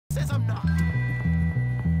says I'm not.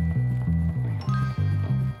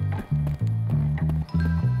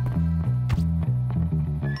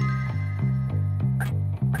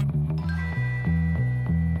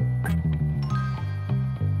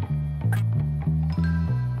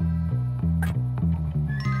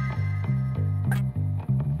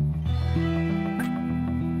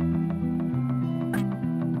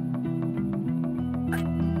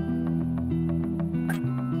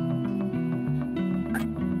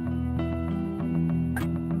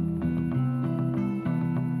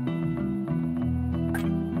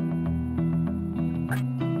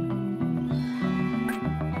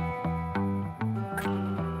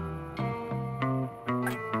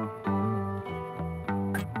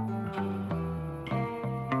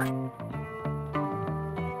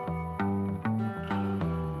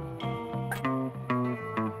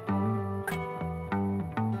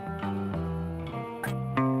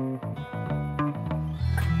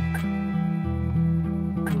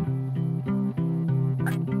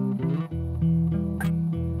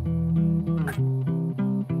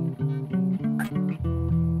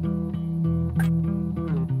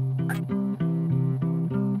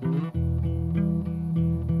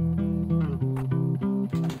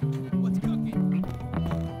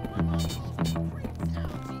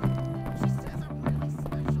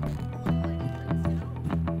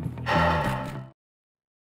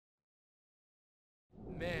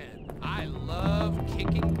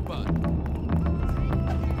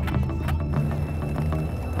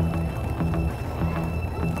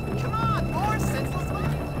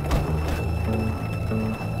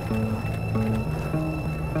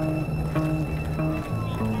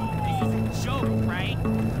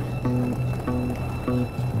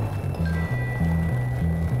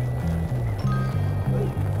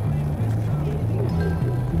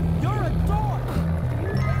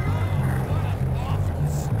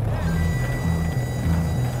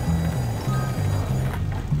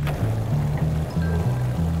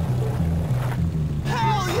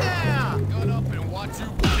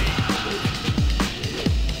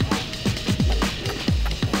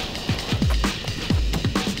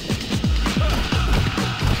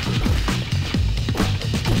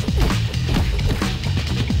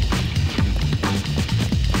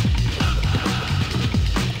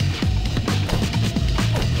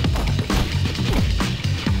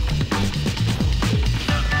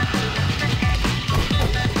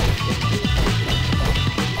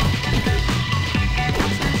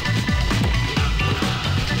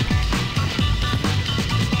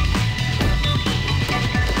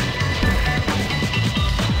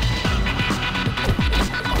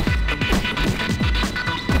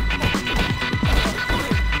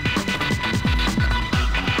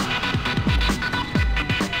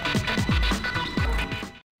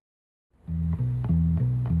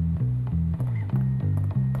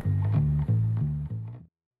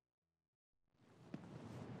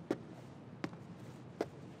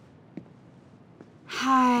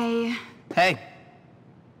 Hi. Hey.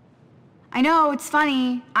 I know, it's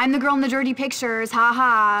funny. I'm the girl in the dirty pictures,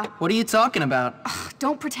 haha. What are you talking about? Ugh,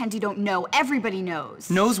 don't pretend you don't know. Everybody knows.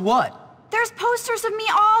 Knows what? There's posters of me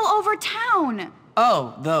all over town.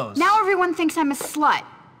 Oh, those. Now everyone thinks I'm a slut.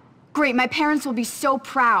 Great, my parents will be so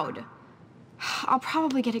proud. I'll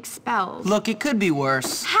probably get expelled. Look, it could be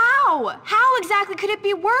worse. How? How exactly could it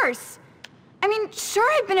be worse? I mean, sure,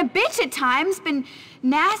 I've been a bitch at times, been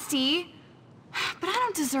nasty, but I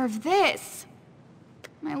don't deserve this.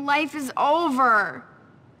 My life is over.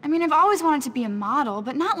 I mean, I've always wanted to be a model,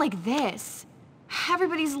 but not like this.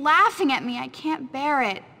 Everybody's laughing at me. I can't bear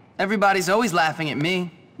it. Everybody's always laughing at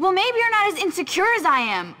me. Well, maybe you're not as insecure as I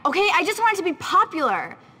am, okay? I just wanted to be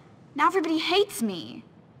popular. Now everybody hates me.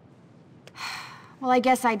 Well, I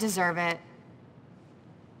guess I deserve it.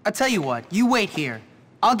 I tell you what, you wait here.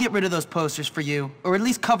 I'll get rid of those posters for you, or at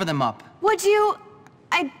least cover them up. Would you?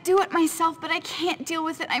 I'd do it myself, but I can't deal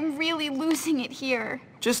with it. I'm really losing it here.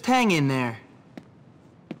 Just hang in there.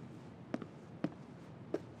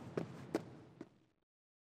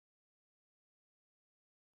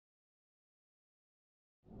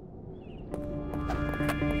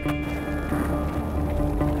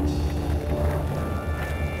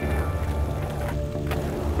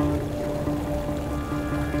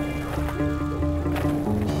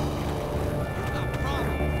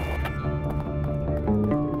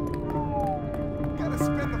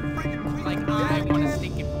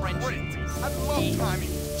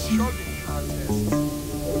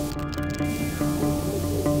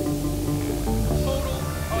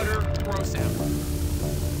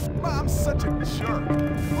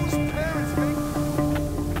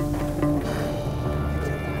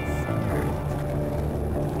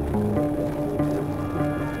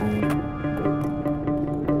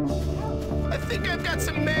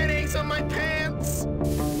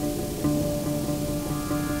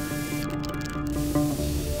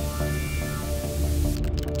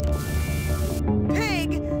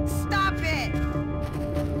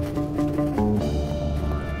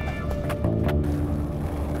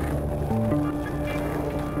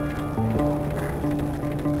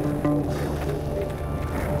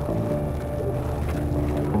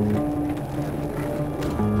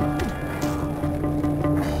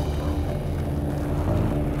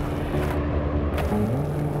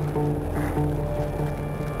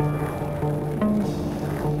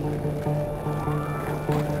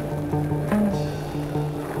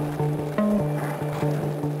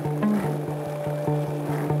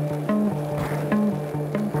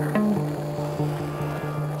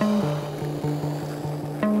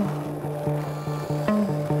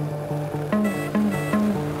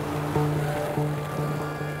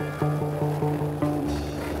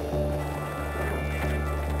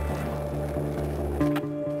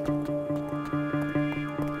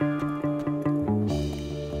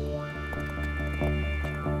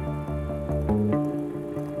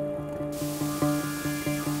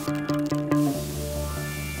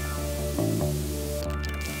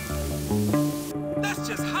 That's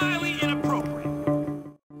just highly inappropriate.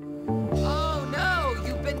 Oh no,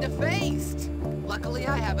 you've been defaced. Luckily,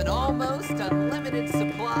 I have an almost unlimited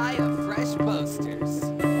supply of fresh posters.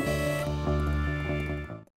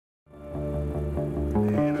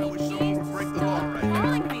 Man, I wish someone would break the law right now.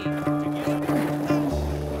 Calling me.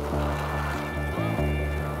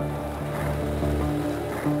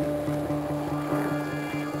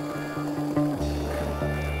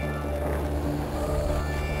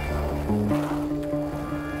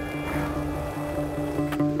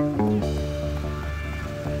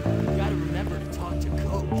 Gotta remember to talk to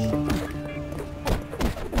Coach.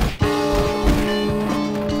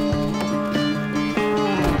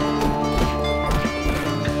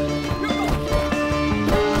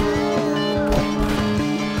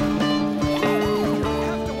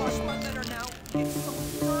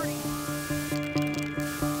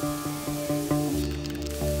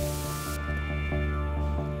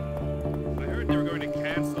 I heard they were going to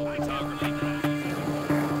cancel photography.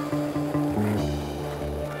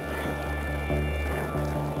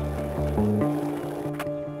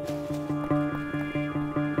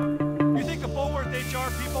 You think the Bullworth HR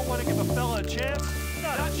people want to give a fella a chance?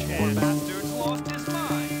 Not a chance. Poor bastard's lost his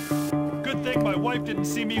mind. Good thing my wife didn't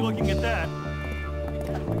see me looking at that.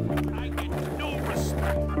 I get no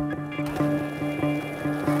respect.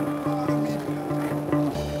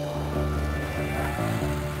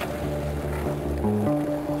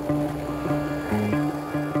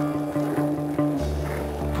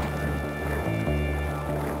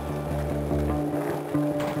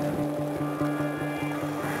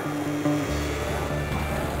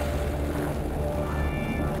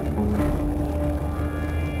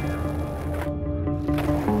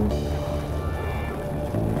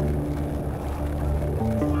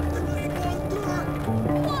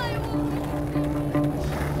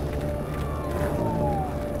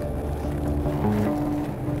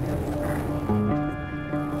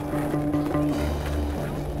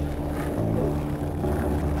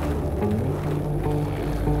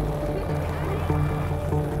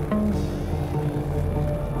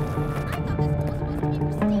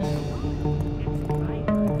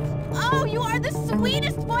 Oh, you are the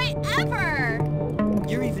sweetest boy ever!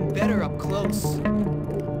 You're even better up close.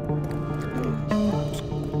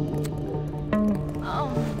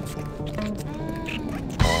 Oh.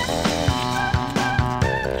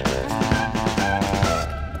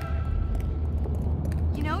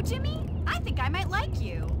 You know, Jimmy, I think I might like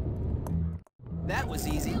you. That was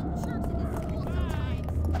easy.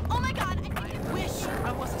 Oh my god, I wish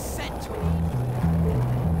I was a centaur.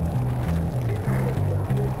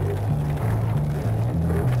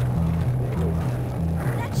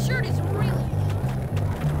 that shirt is really...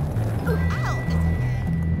 Ooh, ow!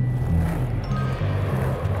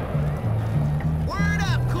 Word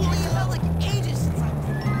up, Cooley! It felt like ages since I was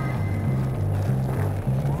there.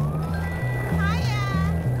 Hiya!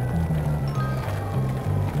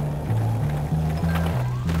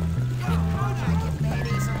 How did I get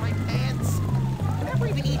mayonnaise on my pants? I never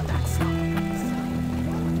even eat that stuff.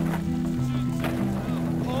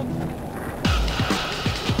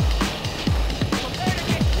 Prepare to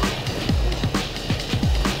get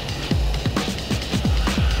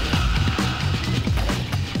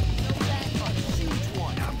a huge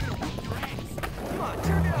one. I'm gonna whoop your ass. Come on,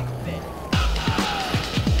 turn it up a bit.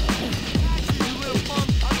 Actually, you little punk,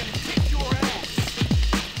 I'm gonna kick your ass.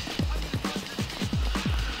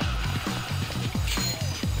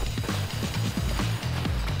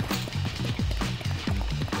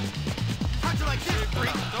 How'd you like this, freak?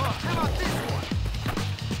 How about this one?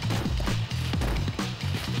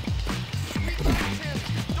 Sweet little champ,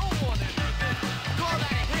 you don't want it. Call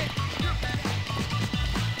that a hit. You're bad.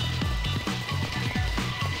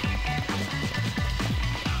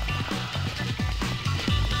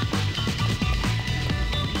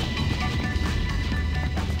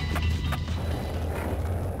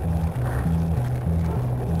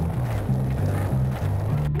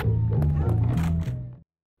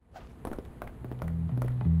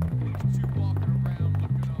 You walking around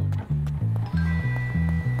looking over.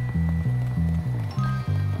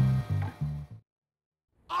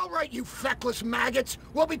 All right, you feckless maggots.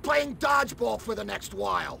 We'll be playing dodgeball for the next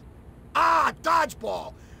while. Ah,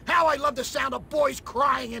 dodgeball. How I love the sound of boys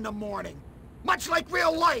crying in the morning. Much like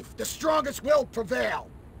real life, the strongest will prevail.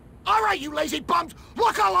 All right, you lazy bums,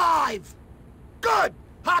 look alive! Good!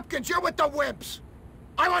 Hopkins, you're with the wimps.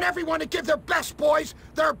 I want everyone to give their best, boys,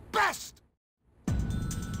 their best!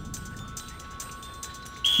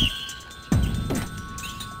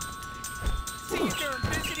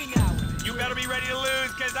 visiting hours. You better be ready to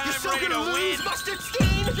lose, because You're I'm so ready to gonna lose, win. Mustard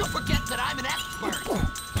Steen! You'll forget that I'm an expert.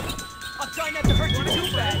 I'll try not to hurt you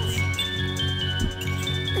too bad.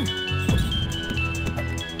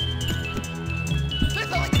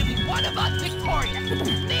 There's only gonna be one of us victorious.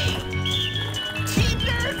 Me! Team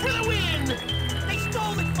Nerd for the win! They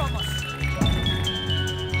stole it from us!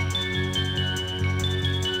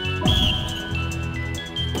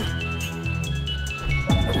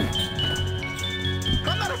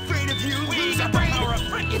 I'm not afraid of you, loser brain! Our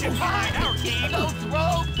friends behind our team. Those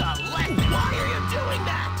rogues are left. Why are you doing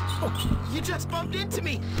that? You just bumped into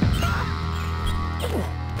me.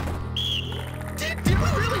 Did we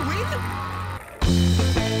really win?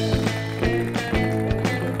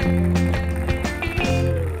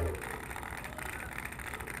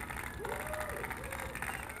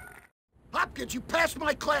 Hopkins, you passed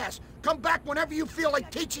my class. Come back whenever you feel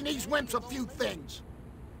like teaching these wimps a few things.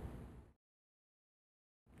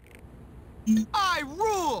 I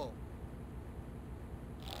rule!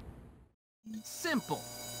 Simple.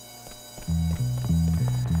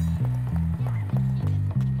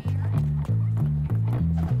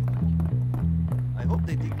 I hope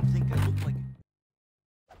they didn't think I looked like...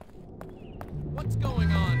 What's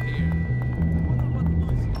going on here?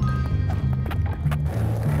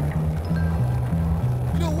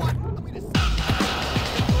 You know what? I'm gonna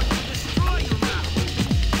destroy your mouth.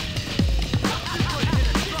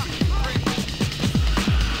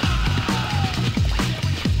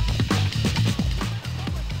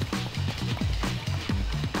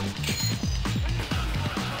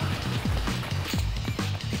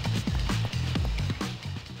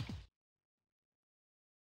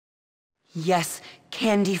 Yes,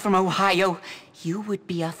 Candy from Ohio, you would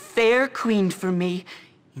be a fair queen for me.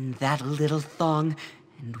 In that little thong,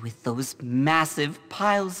 and with those massive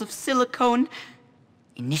piles of silicone.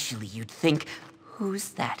 Initially you'd think, who's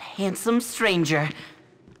that handsome stranger?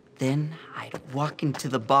 Then I'd walk into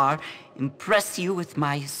the bar, impress you with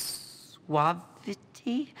my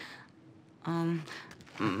suavity?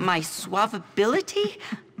 My suavability?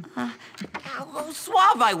 How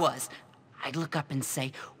suave I was. I'd look up and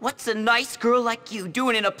say, what's a nice girl like you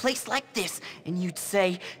doing in a place like this? And you'd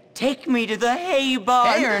say, take me to the hay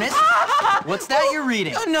barn. Hey, Ernest. What's that you're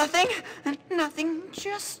reading? Nothing. Nothing.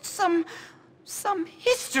 Just some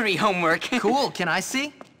history homework. Cool, can I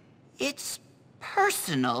see? It's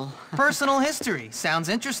personal. Personal history. Sounds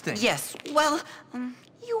interesting. Yes, well,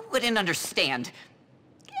 you wouldn't understand.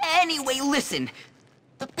 Anyway, listen.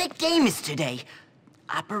 The big game is today.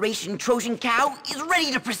 Operation Trojan Cow is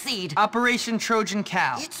ready to proceed. Operation Trojan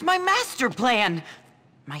Cow. It's my master plan.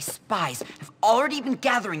 My spies have already been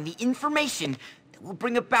gathering the information that will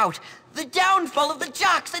bring about the downfall of the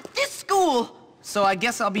jocks at this school. So I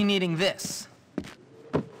guess I'll be needing this.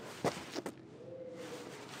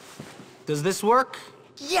 Does this work?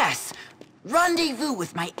 Yes. Rendezvous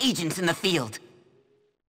with my agents in the field.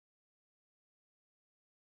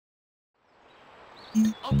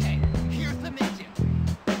 Okay, here's the mission.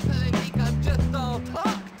 They think I'm just all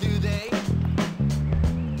talk, do they?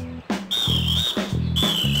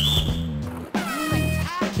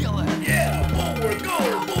 Spectacular! Yeah, forward, go,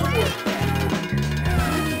 forward!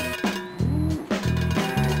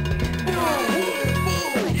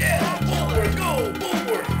 Boom, yeah, forward, go,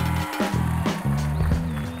 forward!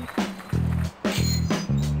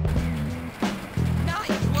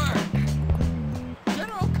 Nice work!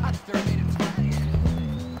 General Custer made it sweaty.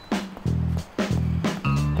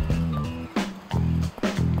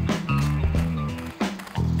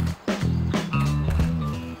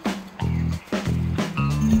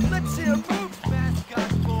 Let's see a move,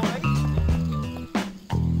 mascot boy!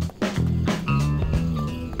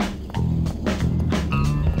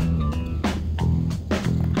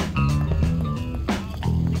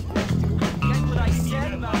 Get what I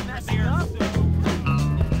said about messing up?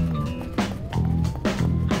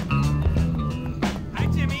 Hi,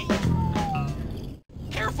 Timmy.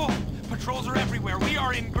 Careful! Patrols are everywhere. We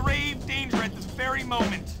are in grave danger at this very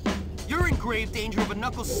moment. You're in grave danger of a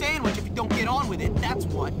knuckle sandwich if you don't get on with it, that's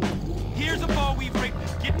what. Here's a ball we've rigged.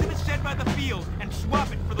 Get to the shed by the field and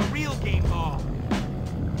swap it for the real game ball.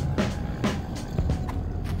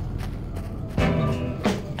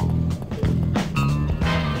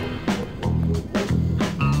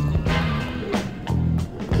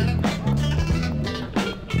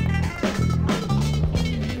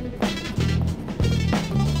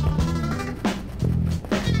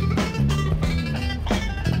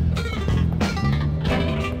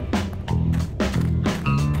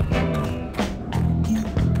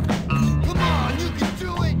 Come on, you can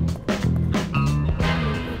do it!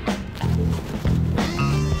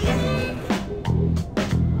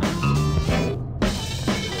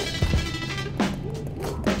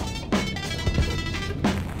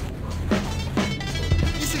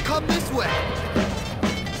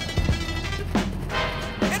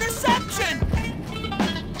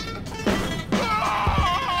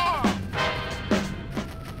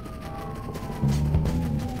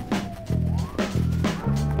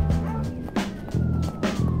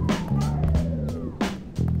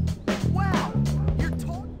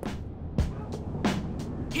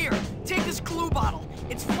 Here, take this glue bottle.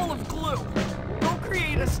 It's full of glue. Don't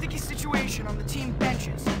create a sticky situation on the team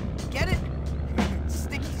benches. Get it?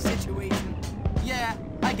 Sticky situation. Yeah,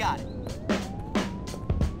 I got it.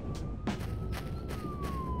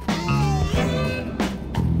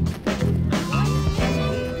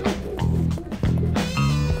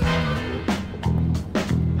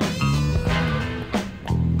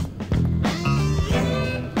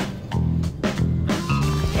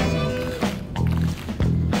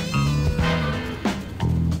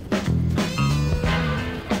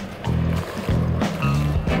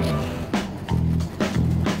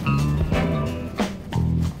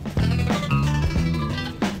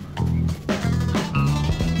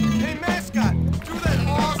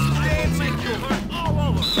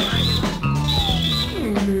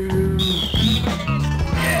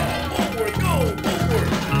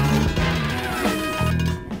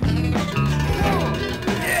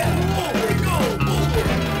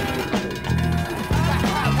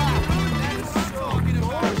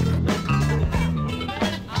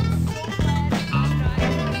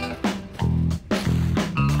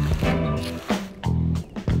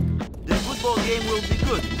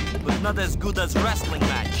 Not as good as wrestling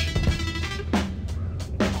match.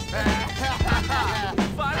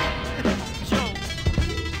 Funny joke.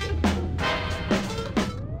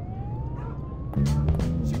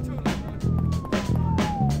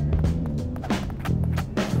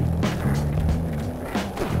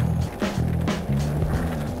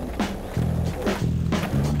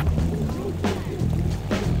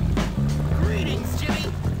 Greetings, Jimmy.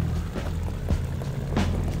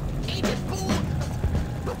 Agent Poole,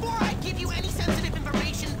 before I give you any sensitive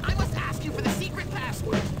information, I must ask you for the secret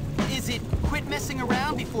password. Is it quit messing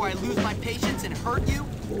around before I lose my patience and hurt you?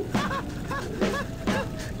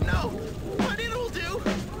 No, but it'll do.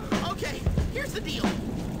 Okay, here's the deal.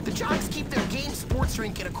 The jocks keep their game sports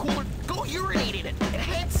drink in a cooler. Go urinate in it.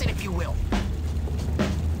 Enhance it, if you will.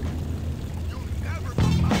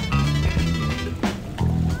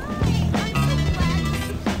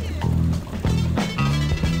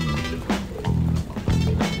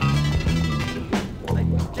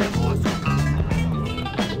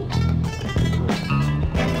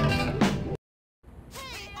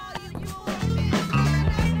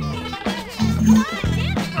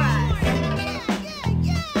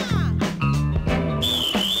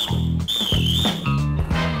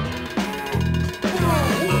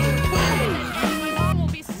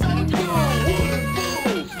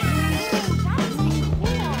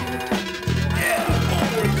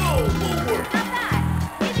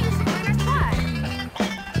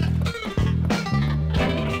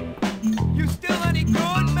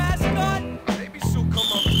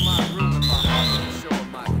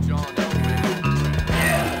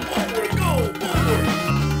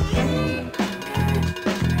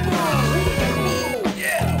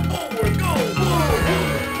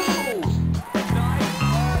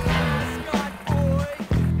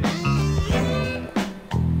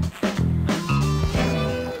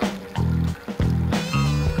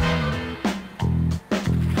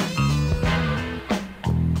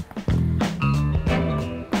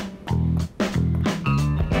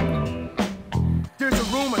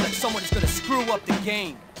 Up the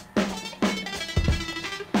game.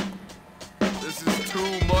 This is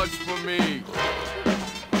too much for me.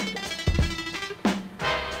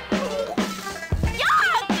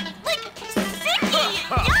 Yuck! Like, sicky!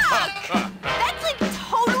 Yuck! That's like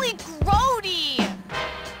totally grody!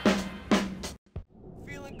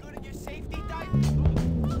 Feeling good in your safety dive?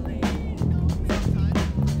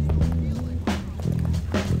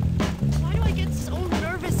 Why do I get so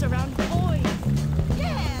nervous around boys?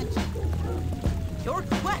 Your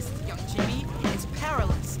quest, young Jimmy, is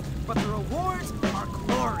perilous, but the rewards are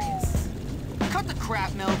glorious. Cut the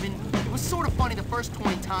crap, Melvin. It was sort of funny the first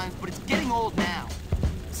 20 times, but it's getting old now.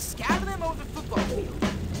 Scatter them over the football field.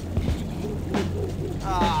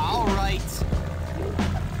 Ah, all right.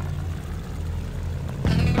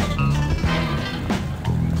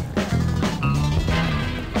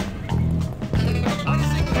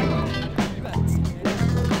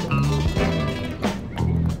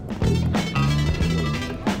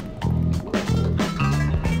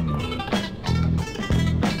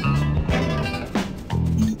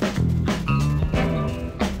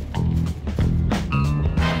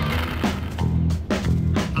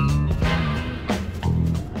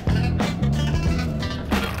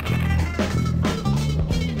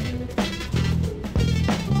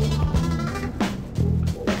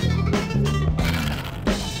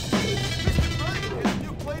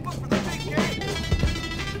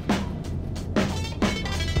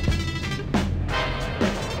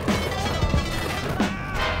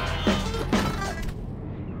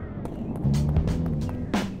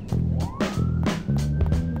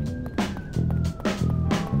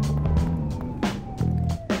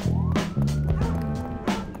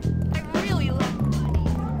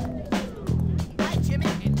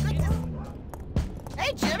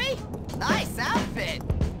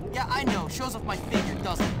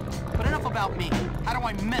 about me. How do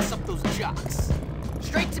I mess up those jocks?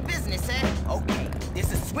 Straight to business, eh? Okay,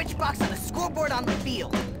 there's a switch box on the scoreboard on the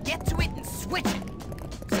field. Get to it and switch it.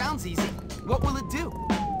 Sounds easy. What will it do?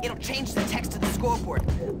 It'll change the text of the scoreboard.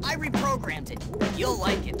 I reprogrammed it. You'll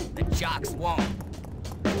like it. The jocks won't.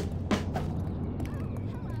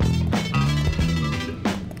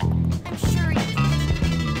 I'm sure he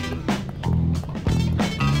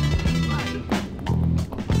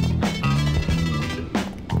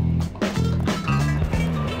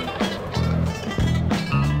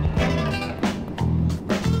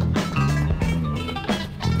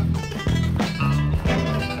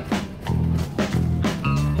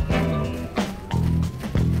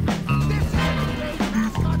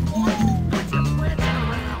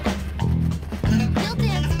You'll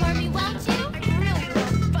dance for me, won't you? I'm really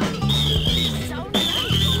funny. So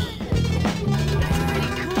nice. That's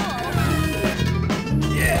pretty cool.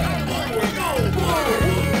 Yeah, forward, go forward.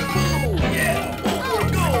 Yeah, forward,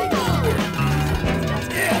 go forward.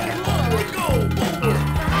 Yeah, forward, go forward.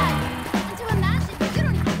 But to imagine, you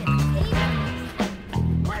don't even get paid.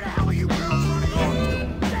 Where the hell are you girls running off to?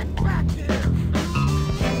 Get back here!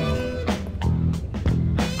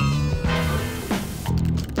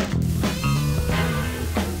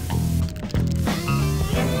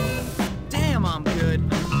 Damn, I'm good.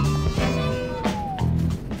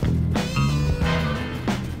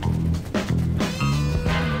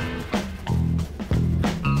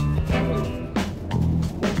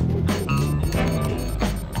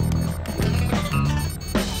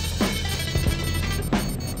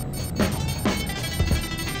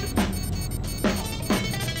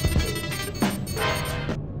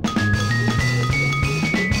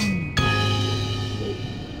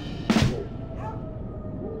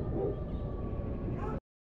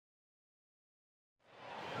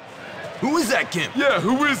 Who is that gimp? Yeah,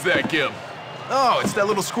 who is that gimp? Oh, it's that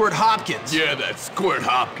little squirt Hopkins. Yeah, that's Squirt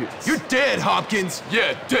Hopkins. You're dead, Hopkins.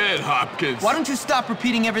 Yeah, dead Hopkins. Why don't you stop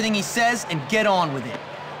repeating everything he says and get on with it?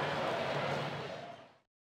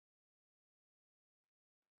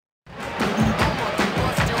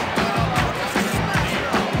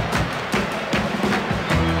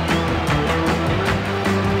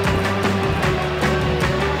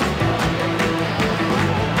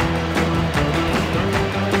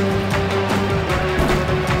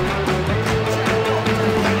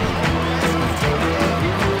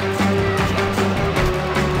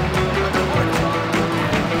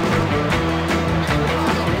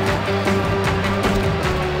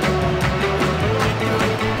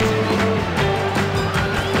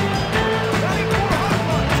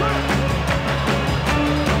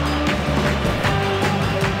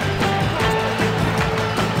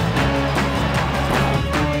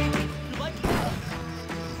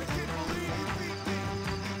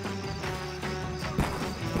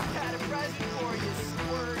 Got a present for you,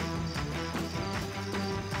 Squirt.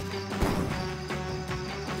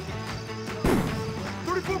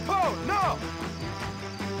 £34, now!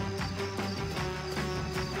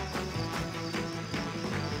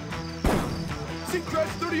 Seat crash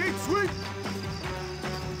 38, sweet!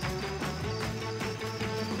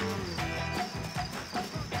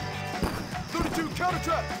 '32 counter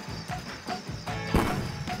trap!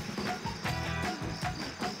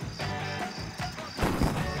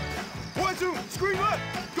 One, two, screen left!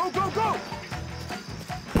 Go, go, go!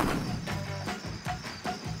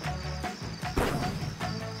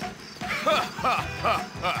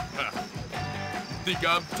 Think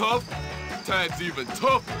I'm tough? Tad's even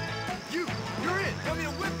tougher. You're in. Want me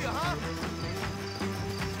to whip you, huh?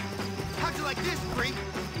 How'd you like this, freak?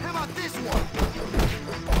 How about this one?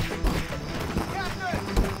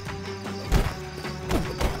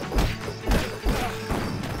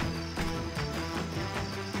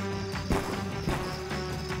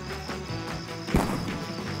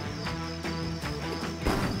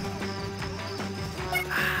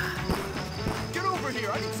 Get over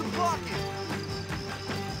here. I need some blocking.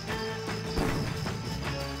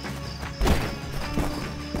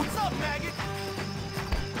 What's up, maggot?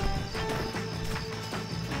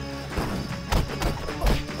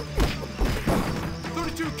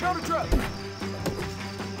 '32 counter trap.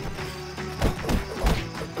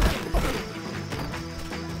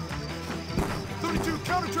 '32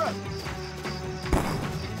 counter trap.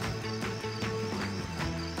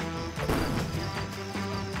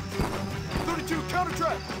 '32 counter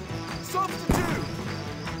trap. Substitute.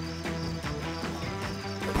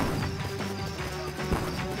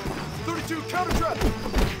 '32 counter trap.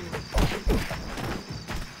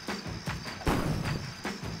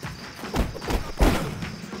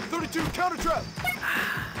 '32 counter trap.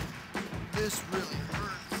 This really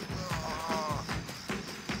hurts.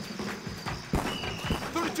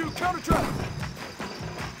 counter trap!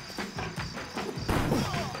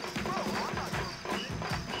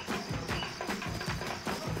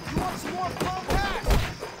 You want some more pump pass?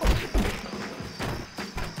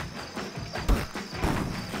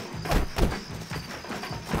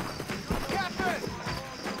 Captain!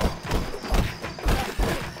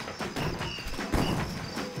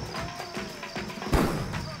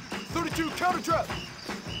 32 counter trap!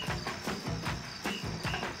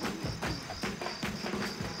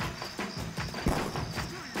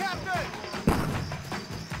 Captain!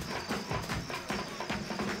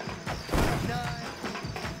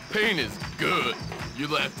 Pain is good.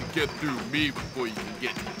 You'll have to get through me before you can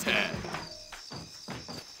get to tag.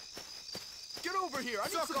 Get over here, I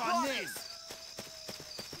need Suck some on blocking. this.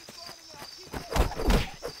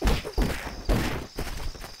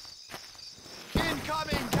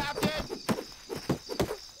 Incoming, Captain!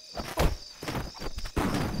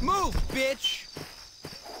 Move, bitch!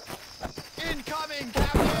 Incoming,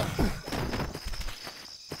 Captain!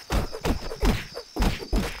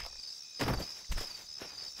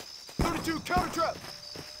 Counter trap!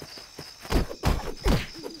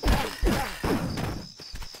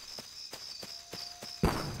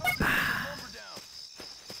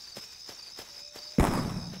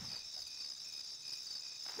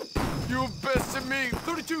 You've bested me.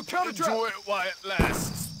 32 counter trap! Enjoy it while it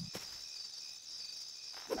lasts.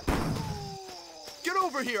 Get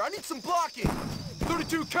over here, I need some blocking!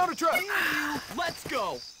 32 counter trap! Let's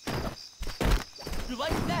go! You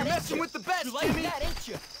like that, You're messing with the best, You like Jimmy. that, ain't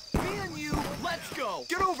you? Me and you, let's go!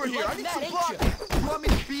 Get over You here, like I need that, some ain't blocking! You want me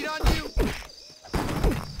to beat on you?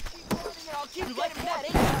 I'll keep you like that,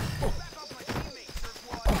 ain't you?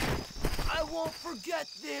 I won't forget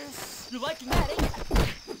this. You liking that, ain't you?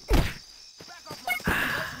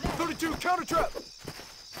 32 counter trap!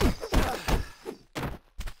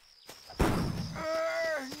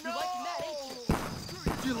 You liking that,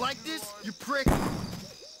 ain't you? You like this, you prick?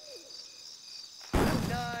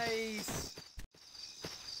 Nice.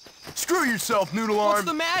 Screw yourself, noodle arm! What's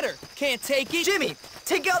the matter? Can't take it? Jimmy,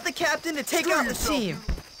 take out the captain to take out the team.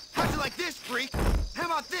 How'd you like this, freak? How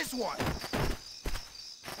about this one?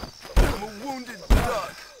 I'm a wounded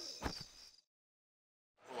duck.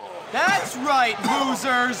 That's right,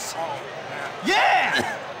 losers!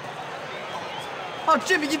 Yeah! Oh,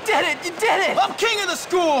 Jimmy, you did it! You did it! I'm king of the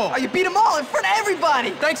school! Oh, you beat them all in front of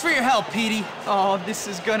everybody! Thanks for your help, Petey. Oh, this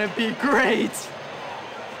is gonna be great.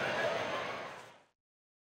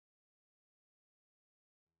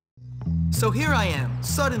 So here I am,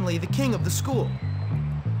 suddenly the king of the school.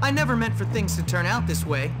 I never meant for things to turn out this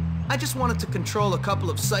way. I just wanted to control a couple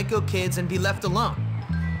of psycho kids and be left alone.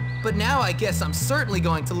 But now I guess I'm certainly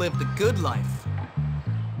going to live the good life.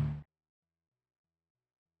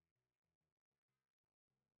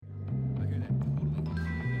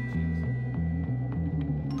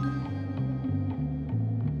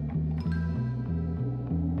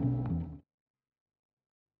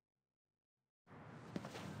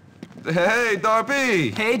 Hey,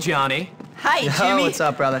 Darby! Hey, Johnny. Hi, Yo, Jimmy. what's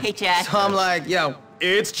up, brother? Hey, Jack. So I'm like, yo,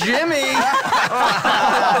 it's Jimmy! Hey,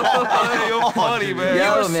 you're funny, man.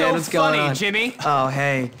 Yo, man, what's going on? Jimmy. Oh,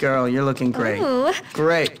 hey, girl, you're looking great. Ooh.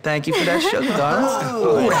 Great. Thank you for that sugar,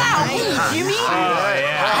 darling. Wow, hey, Jimmy. All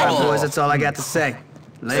right, boys, that's all I got to say.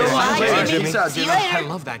 Later. Bye, Jimmy. Peace out, See you Jimmy. later. I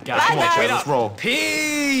love that guy. Bye, Come on, guys. straight up. roll.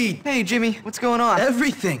 Pete! Hey, Jimmy, what's going on?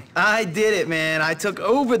 Everything. I did it, man. I took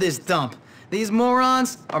over this dump. These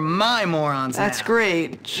morons are my morons That's now.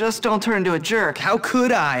 great. Just don't turn into a jerk. How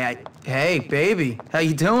could I? Hey, baby. How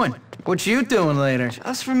you doing? What you doing later?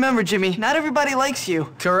 Just remember, Jimmy, not everybody likes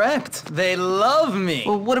you. Correct. They love me.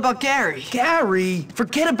 Well, what about Gary? Gary,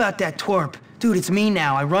 forget about that twerp. Dude, it's me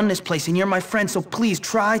now. I run this place and you're my friend, so please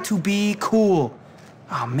try to be cool.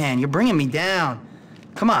 Oh man, you're bringing me down.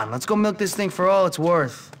 Come on, let's go milk this thing for all it's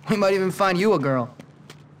worth. We might even find you a girl.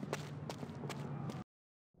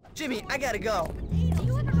 Jimmy, I gotta go.